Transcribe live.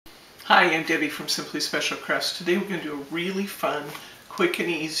Hi, I'm Debbie from Simply Special Crafts. Today we're going to do a really fun, quick and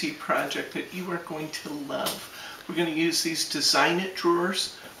easy project that you are going to love. We're going to use these Design It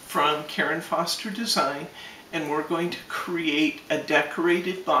drawers from Karen Foster Design, and we're going to create a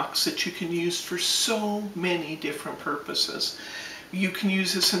decorated box that you can use for so many different purposes. You can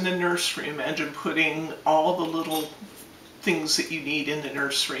use this in the nursery. Imagine putting all the little things that you need in the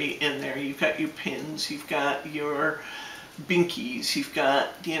nursery in there. You've got your pins, you've got your binkies, you've got,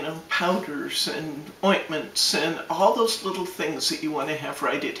 powders and ointments and all those little things that you want to have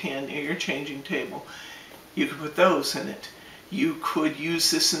right at hand near your changing table. You could put those in it. You could use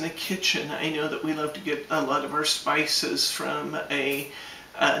this in the kitchen. I know that we love to get a lot of our spices from a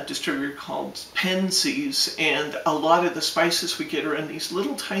distributor called Penzies, and a lot of the spices we get are in these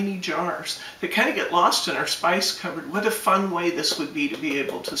little tiny jars that kind of get lost in our spice cupboard. What a fun way this would be to be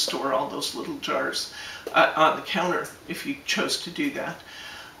able to store all those little jars on the counter if you chose to do that.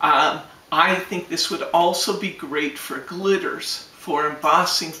 I think this would also be great for glitters, for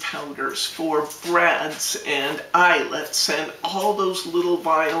embossing powders, for brads and eyelets and all those little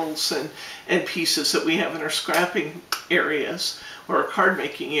vials and pieces that we have in our scrapping areas or our card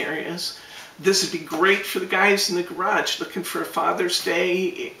making areas. This would be great for the guys in the garage looking for a Father's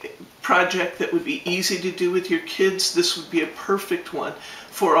Day project that would be easy to do with your kids. This would be a perfect one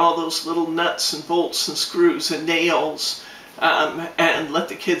for all those little nuts and bolts and screws and nails. And let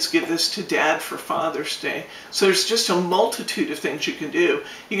the kids give this to Dad for Father's Day. So there's just a multitude of things you can do.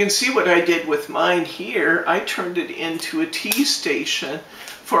 You can see what I did with mine here. I turned it into a tea station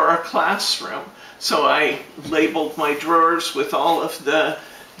for our classroom. So I labeled my drawers with all of the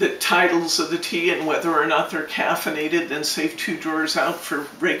titles of the tea and whether or not they're caffeinated, then saved 2 drawers out for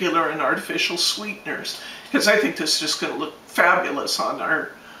regular and artificial sweeteners. Because I think this is just going to look fabulous on our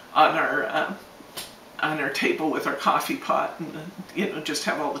table with our coffee pot, and just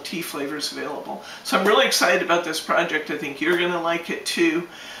have all the tea flavors available. So I'm really excited about this project. I think you're going to like it too.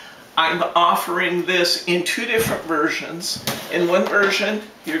 I'm offering this in 2 different versions. In one version,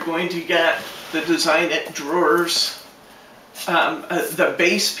 you're going to get the Design It drawers, the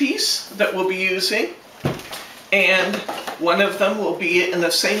base piece that we'll be using, and one of them will be in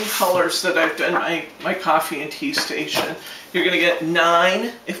the same colors that I've done my coffee and tea station. You're going to get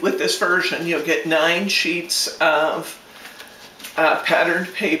 9, with this version, you'll get 9 sheets of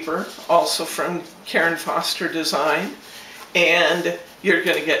patterned paper, also from Karen Foster Design. And you're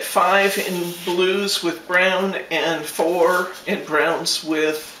going to get 5 in blues with brown and 4 in browns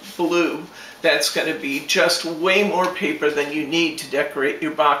with blue. That's going to be just way more paper than you need to decorate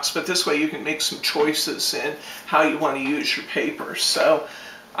your box, but this way you can make some choices in how you want to use your paper. So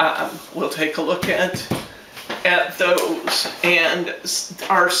we'll take a look at those. And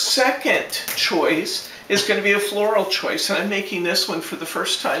our second choice is going to be a floral choice, and I'm making this one for the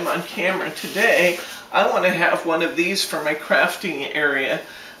first time on camera today. I want to have one of these for my crafting area,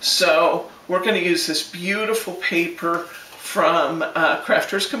 so we're going to use this beautiful paper from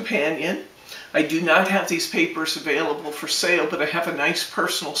Crafter's Companion. I do not have these papers available for sale, but I have a nice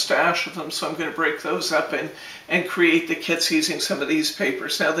personal stash of them, so I'm going to break those up and create the kits using some of these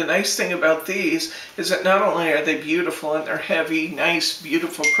papers. Now, the nice thing about these is that not only are they beautiful and they're heavy, nice,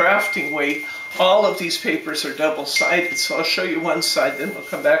 beautiful crafting weight, all of these papers are double-sided, so I'll show you one side, then we'll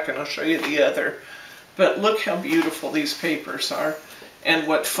come back and I'll show you the other. But look how beautiful these papers are, and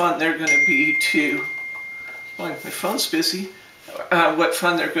what fun they're going to be to, boy, my phone's busy, what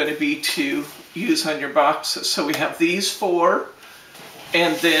fun they're going to be to use on your boxes. So we have these 4,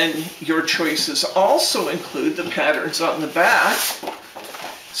 and then your choices also include the patterns on the back.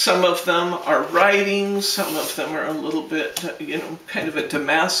 Some of them are writing, some of them are a little bit, kind of a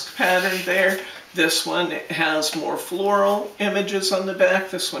damask pattern there. This one has more floral images on the back.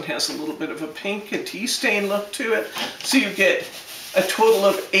 This one has a little bit of a pink and tea stain look to it. So you get a total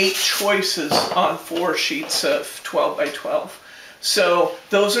of 8 choices on 4 sheets of 12 by 12. So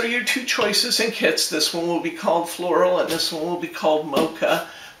those are your 2 choices in kits. This one will be called Floral and this one will be called Mocha.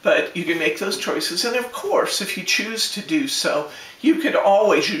 But you can make those choices. And of course, if you choose to do so, you could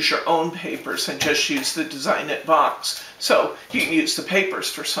always use your own papers and just use the Design It box. So you can use the papers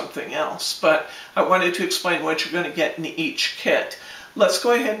for something else. But I wanted to explain what you're going to get in each kit. Let's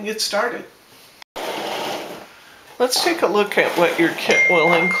go ahead and get started. Let's take a look at what your kit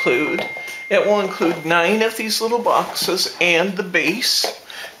will include. It will include 9 of these little boxes and the base.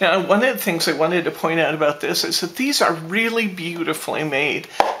 Now, one of the things I wanted to point out about this is that these are really beautifully made.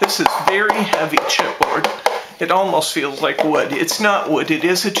 This is very heavy chipboard. It almost feels like wood. It's not wood, it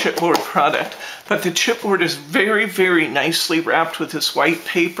is a chipboard product, but the chipboard is very, very nicely wrapped with this white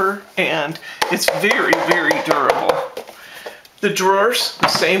paper, and it's very, very durable. The drawers, the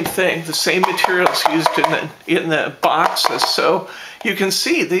same thing, the same materials used in the boxes. So you can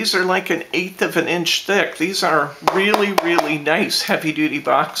see these are like 1/8 of an inch thick. These are really, really nice heavy-duty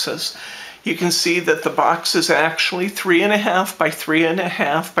boxes. You can see that the box is actually 3.5 by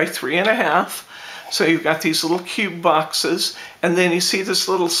 3.5 by 3.5. So you've got these little cube boxes, and then you see this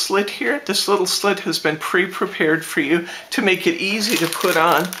little slit here? This little slit has been pre-prepared for you to make it easy to put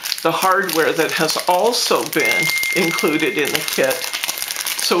on the hardware that has also been included in the kit.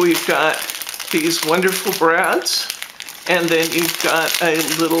 So we've got these wonderful brads, and then you've got a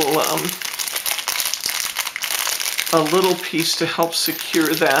little piece to help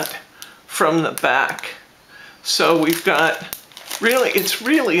secure that from the back. So we've got it's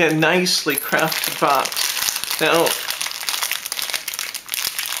really a nicely crafted box. Now,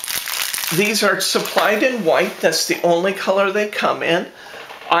 these are supplied in white. That's the only color they come in.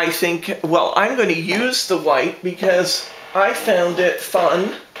 I think, well, I'm going to use the white because I found it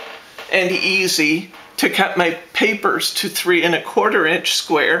fun and easy to cut my papers to 3¼ inch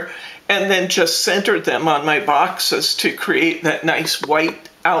square and then just center them on my boxes to create that nice white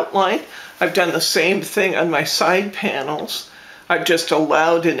outline. I've done the same thing on my side panels. I've just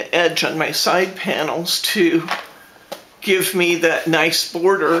allowed an edge on my side panels to give me that nice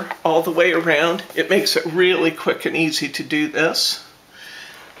border all the way around. It makes it really quick and easy to do this.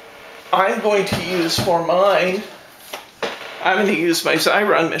 I'm going to use for mine, I'm going to use my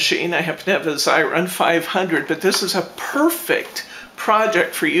Xyron machine. I happen to have a Xyron 500, but this is a perfect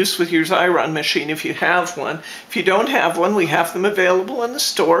project for use with your Xyron machine if you have one. If you don't have one, we have them available in the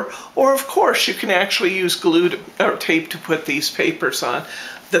store, or of course you can actually use glue or tape to put these papers on.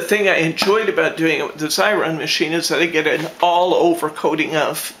 The thing I enjoyed about doing it with the Xyron machine is that I get an all-over coating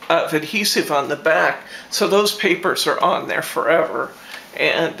of adhesive on the back, so those papers are on there forever.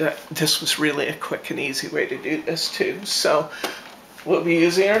 And this was really a quick and easy way to do this too. So we'll be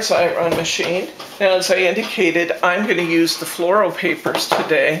using our Xyron machine. Now, as I indicated, I'm going to use the floral papers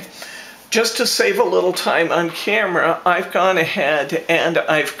today. Just to save a little time on camera, I've gone ahead and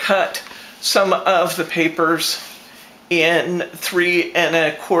I've cut some of the papers in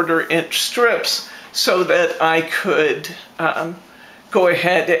 3¼ inch strips so that I could go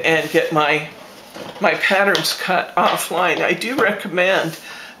ahead and get my patterns cut offline. I do recommend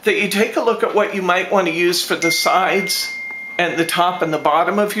that you take a look at what you might want to use for the sides and the top and the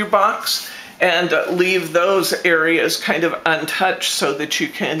bottom of your box, and leave those areas kind of untouched so that you're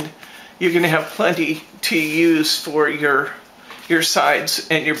going to have plenty to use for your sides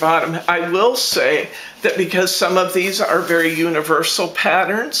and your bottom. I will say that because some of these are very universal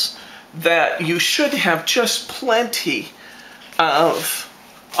patterns, that you should have just plenty of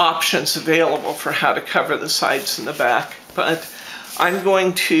options available for how to cover the sides and the back. But I'm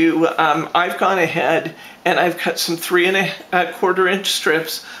going to, I've gone ahead and I've cut some 3¼ inch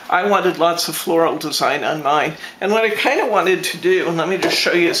strips. I wanted lots of floral design on mine. And what I kind of wanted to do, and let me just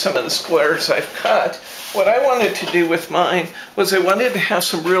show you some of the squares I've cut. What I wanted to do with mine was I wanted to have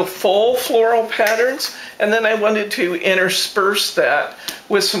some real full floral patterns, and then I wanted to intersperse that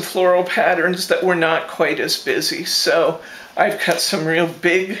with some floral patterns that were not quite as busy. So I've cut some real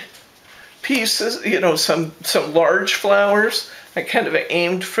big pieces, you know, some large flowers. I kind of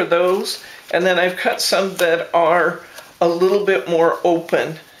aimed for those. And then I've cut some that are a little bit more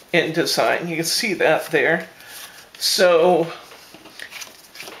open in design. You can see that there. So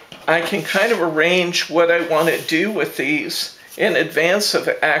I can kind of arrange what I want to do with these in advance of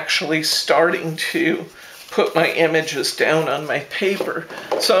actually starting to put my images down on my paper.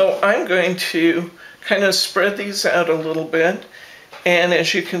 So I'm going to kind of spread these out a little bit. And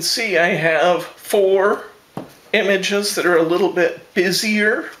as you can see, I have 4 images that are a little bit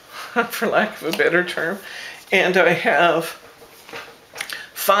busier, for lack of a better term. And I have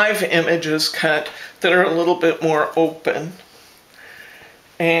 5 images cut that are a little bit more open.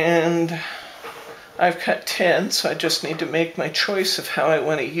 And I've cut 10, so I just need to make my choice of how I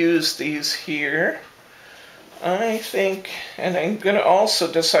want to use these here. I think, and I'm going to also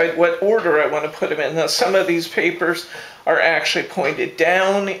decide what order I want to put them in. Now, some of these papers are actually pointed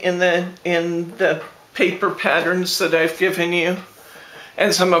down in the paper patterns that I've given you,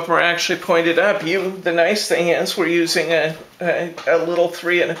 and some of them are actually pointed up. The nice thing is we're using a little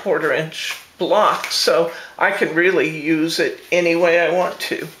 3¼ inch block, so I can really use it any way I want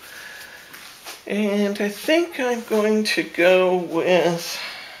to. And I think I'm going to go with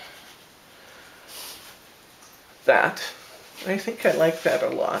that. I think I like that a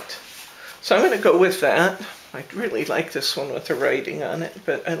lot. So I'm going to go with that. I really like this one with the writing on it,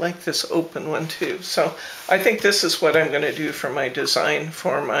 but I like this open one too. So I think this is what I'm going to do for my design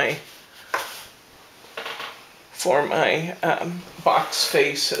for my for my box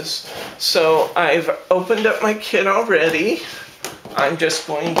faces. So I've opened up my kit already. I'm just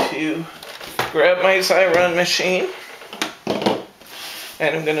going to grab my Xyron machine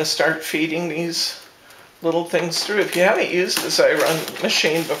and I'm going to start feeding these little things through. If you haven't used the Xyron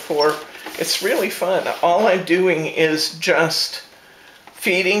machine before, it's really fun. All I'm doing is just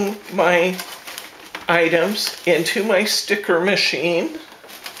feeding my items into my sticker machine.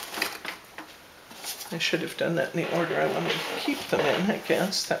 I should have done that in the order I wanted to keep them in, I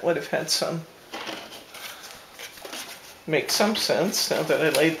guess. That would have had make some sense now that I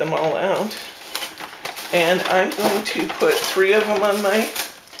laid them all out. And I'm going to put 3 of them on my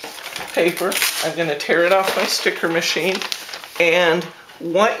paper. I'm going to tear it off my sticker machine. And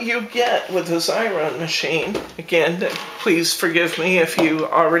what you get with the Xyron machine, again, please forgive me if you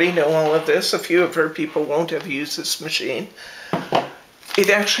already know all of this. A few of our people won't have used this machine. It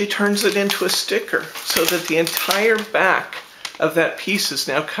actually turns it into a sticker so that the entire back of that piece is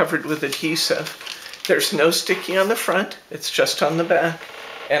now covered with adhesive. There's no sticky on the front, it's just on the back.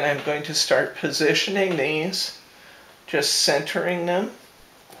 And I'm going to start positioning these, just centering them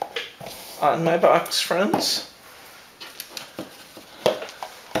on my box fronts.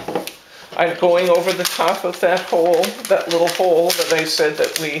 I'm going over the top of that hole, that little hole that I said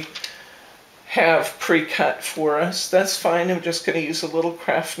that we have pre-cut for us. That's fine. I'm just going to use a little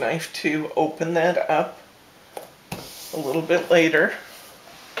craft knife to open that up a little bit later.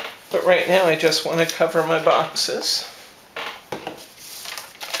 But right now I just want to cover my boxes.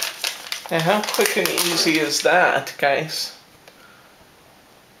 Now how quick and easy is that, guys?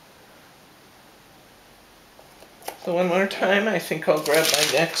 So one more time, I think I'll grab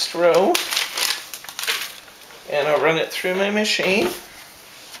my next row and I'll run it through my machine.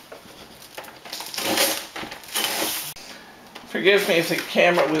 Forgive me if the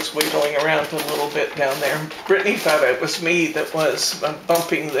camera was wiggling around a little bit down there. Brittany thought it was me that was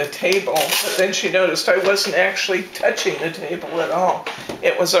bumping the table, but then she noticed I wasn't actually touching the table at all.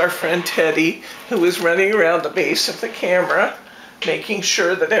 It was our friend Teddy who was running around the base of the camera, making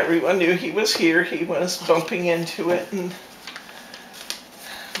sure that everyone knew he was here. He was bumping into it and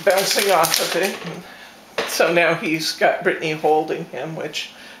bouncing off of it. And so now he's got Brittany holding him,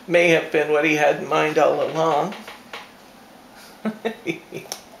 which may have been what he had in mind all along.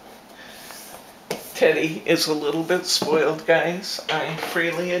 Teddy is a little bit spoiled, guys. I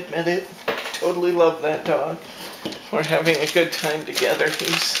freely admit it. Totally love that dog. We're having a good time together.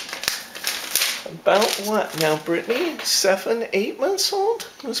 He's about what now, Brittany? 7, 8 months old?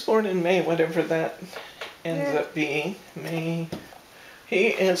 He was born in May, whatever that ends up being. May. He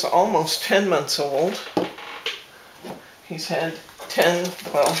is almost 10 months old. He's had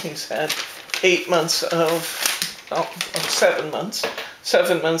 8 months of 7 months.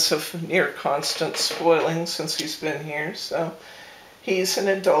 7 months of near constant spoiling since he's been here, so he's an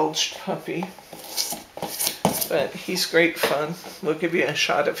indulged puppy. But he's great fun. We'll give you a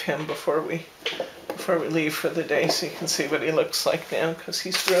shot of him before we leave for the day so you can see what he looks like now, because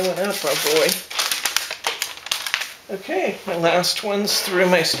he's growing up, oh boy. Okay, my last one's through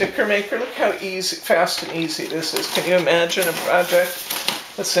my sticker maker. Look how easy, fast and easy this is. Can you imagine a project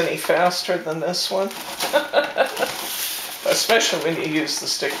that's any faster than this one? Especially when you use the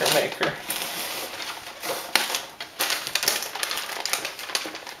sticker maker.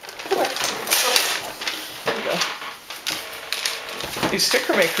 There we go. These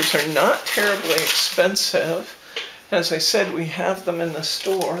sticker makers are not terribly expensive. As I said, we have them in the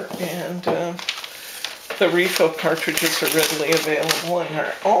store, and the refill cartridges are readily available and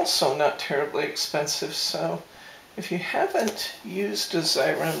are also not terribly expensive. So if you haven't used a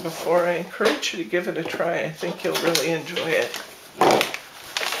Xyron before, I encourage you to give it a try. I think you'll really enjoy it.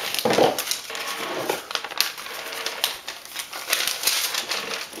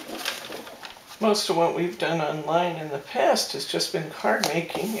 Most of what we've done online in the past has just been card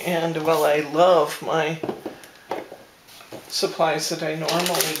making, and while I love my supplies that I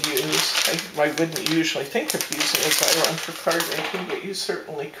normally use, I wouldn't usually think of using a Xyron for card making, but you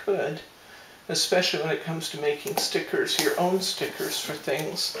certainly could. Especially when it comes to making stickers, your own stickers for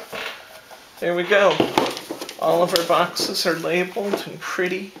things. There we go. All of our boxes are labeled and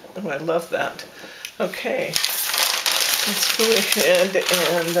pretty. Oh, I love that. Okay, let's go ahead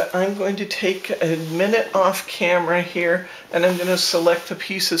and I'm going to take a minute off camera here and I'm going to select the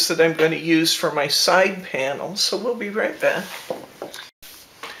pieces that I'm going to use for my side panels. So we'll be right back.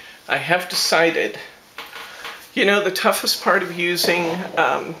 I have decided, you know, the toughest part of using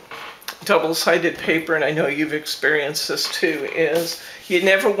double-sided paper, and I know you've experienced this too, is you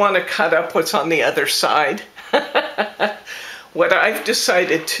never want to cut up what's on the other side. what I've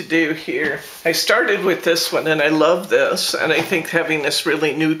decided to do here, I started with this one and I love this, and I think having this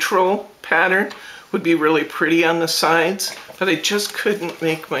really neutral pattern would be really pretty on the sides, but I just couldn't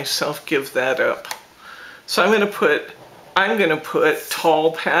make myself give that up. So I'm going to put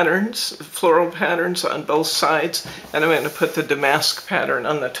tall patterns, floral patterns on both sides, and I'm going to put the damask pattern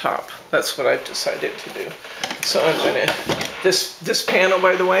on the top. That's what I've decided to do. So I'm going to, this panel,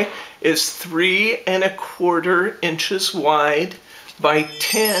 by the way, is 3 1/4 inches wide by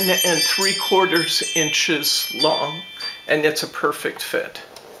 10 3/4 inches long, and it's a perfect fit.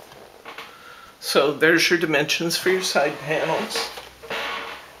 So there's your dimensions for your side panels.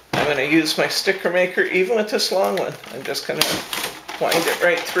 I'm going to use my sticker maker, even with this long one. I'm just going to wind it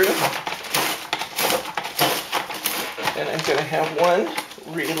right through. And I'm going to have one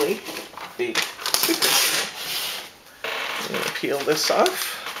really big sticker. I'm going to peel this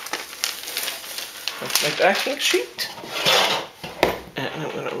off with my backing sheet. And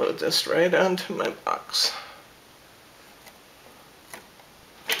I'm going to load this right onto my box.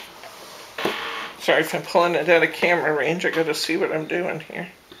 Sorry if I'm pulling it out of camera range. I got to see what I'm doing here.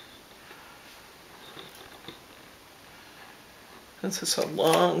 This is a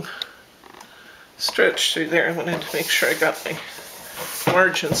long stretch through there. I wanted to make sure I got my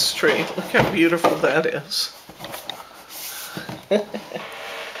margins straight. Look how beautiful that is.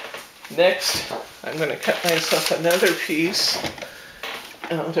 Next, I'm going to cut myself another piece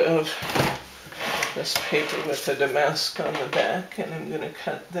out of this paper with the damask on the back, and I'm going to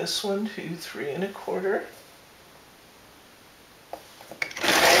cut this one to 3 1/4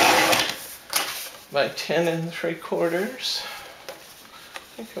 by 10 3/4.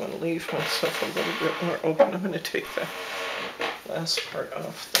 I think I'm going to leave myself a little bit more open. I'm going to take the last part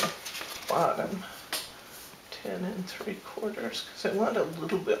off the bottom, 10 3/4, because I want a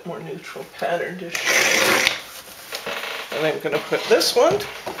little bit more neutral pattern to show. And I'm going to put this one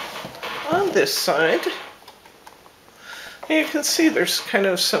on this side. And you can see there's kind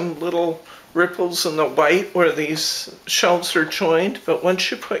of some little ripples in the white where these shelves are joined, but once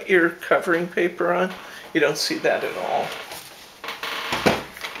you put your covering paper on, you don't see that at all.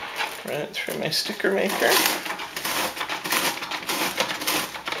 Run it through my sticker maker.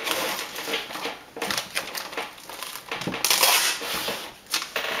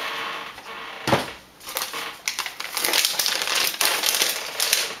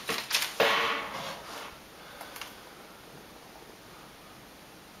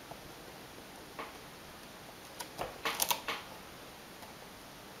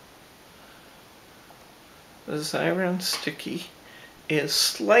 The Xyron sticky is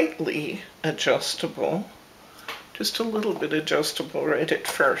slightly adjustable, just a little bit adjustable right at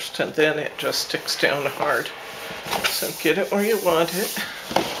first, and then it just sticks down hard. So get it where you want it.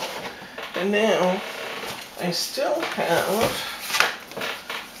 And now I still have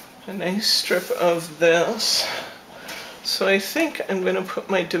a nice strip of this. So I think I'm going to put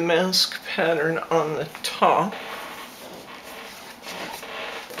my damask pattern on the top.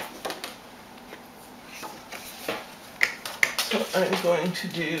 So I'm going to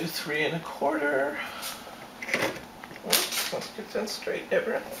do 3 1/4. Oops, let's get that straight,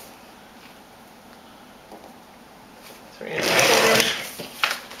 Deborah. 3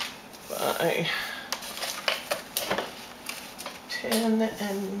 1/4 by 10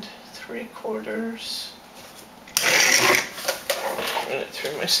 3/4. Run it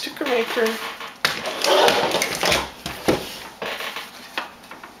through my sticker maker.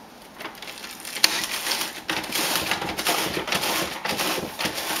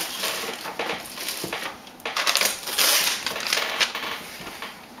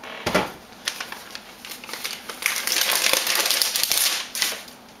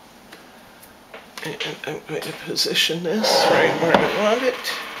 And I'm going to position this right where I want it.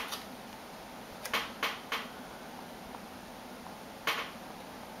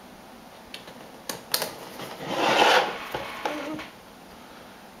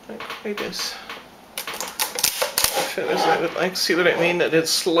 Not quite as fit as I would like. See what I mean? That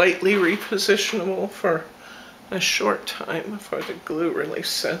it's slightly repositionable for a short time before the glue really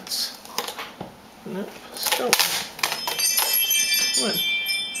sets. Nope, still. Come on.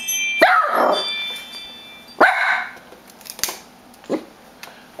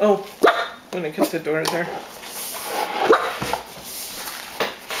 Oh, I'm gonna get the door there.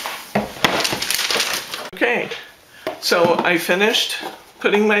 Okay, so I finished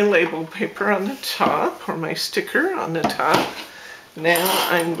putting my label paper on the top, or my sticker on the top. Now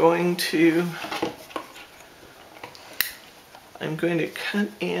I'm going to cut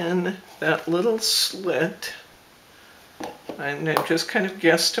in that little slit. I'm just kind of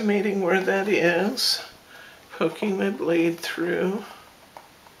guesstimating where that is. poking my blade through.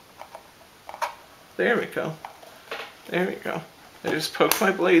 There we go. There we go. I just poke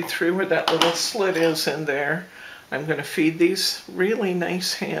my blade through where that little slit is in there. I'm going to feed these really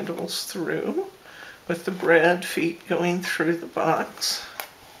nice handles through with the brad feet going through the box,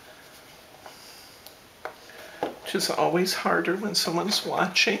 which is always harder when someone's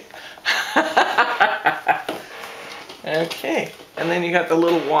watching. Okay, and then you got the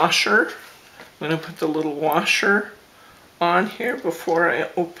little washer. I'm going to put the little washer on here before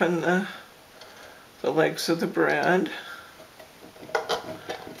I open the legs of the brad.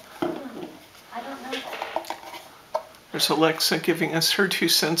 There's Alexa giving us her 2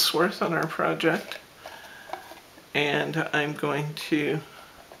 cents worth on our project. And I'm going to,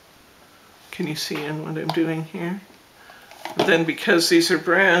 can you see in what I'm doing here? Then because these are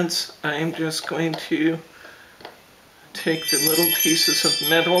brads, I'm just going to take the little pieces of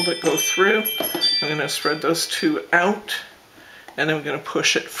metal that go through. I'm going to spread those 2 out, and I'm going to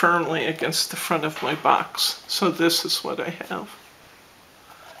push it firmly against the front of my box. So this is what I have.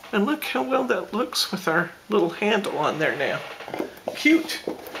 And look how well that looks with our little handle on there now. Cute.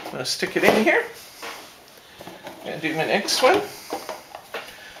 I'm going to stick it in here. I'm going to do my next one.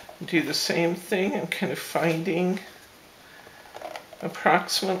 Do the same thing. I'm kind of finding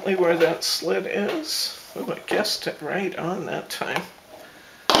approximately where that slit is. Oh, I guessed it right on that time.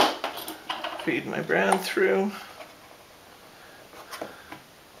 Feed my brad through.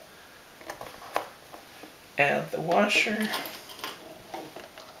 Add the washer.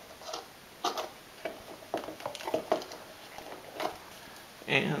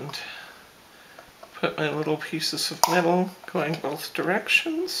 And put my little pieces of metal going both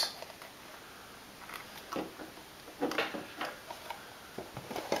directions.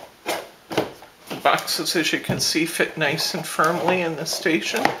 The boxes, as you can see, fit nice and firmly in the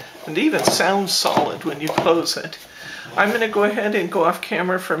station, and even sound solid when you close it. I'm going to go ahead and go off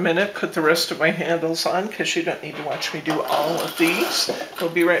camera for a minute, put the rest of my handles on, because you don't need to watch me do all of these. We'll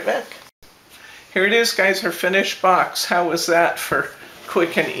be right back. Here it is, guys, our finished box. How was that for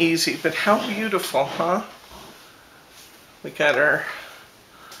quick and easy? But how beautiful, huh? We got our...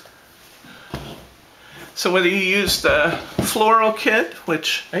 So whether you use the floral kit,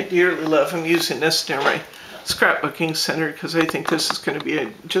 which I dearly love, I'm using this near my scrapbooking center because I think this is going to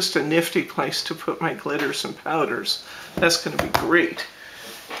be just a nifty place to put my glitters and powders. That's going to be great.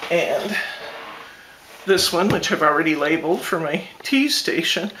 And this one, which I've already labeled for my tea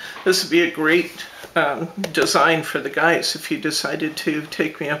station, this would be a great design for the guys if you decided to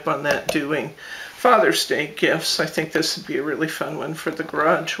take me up on that doing Father's Day gifts. I think this would be a really fun one for the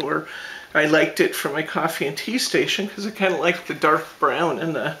garage, or I liked it for my coffee and tea station because I kind of like the dark brown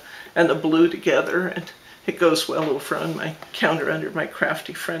and the blue together, and it goes well over on my counter under my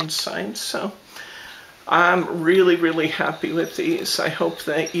Crafty Friends sign. So I'm really, really happy with these. I hope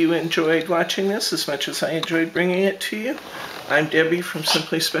that you enjoyed watching this as much as I enjoyed bringing it to you. I'm Debbie from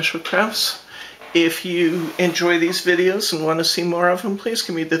Simply Special Crafts. If you enjoy these videos and want to see more of them, please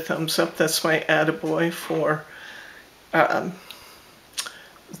give me the thumbs up. That's my attaboy for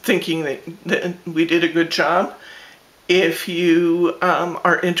thinking that we did a good job. If you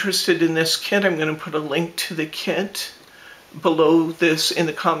are interested in this kit, I'm going to put a link to the kit below this, in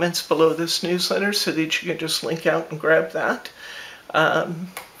the comments below this newsletter, so that you can just link out and grab that.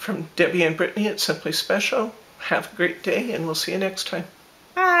 From Debbie and Brittany at Simply Special, have a great day, and we'll see you next time.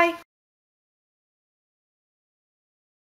 Bye.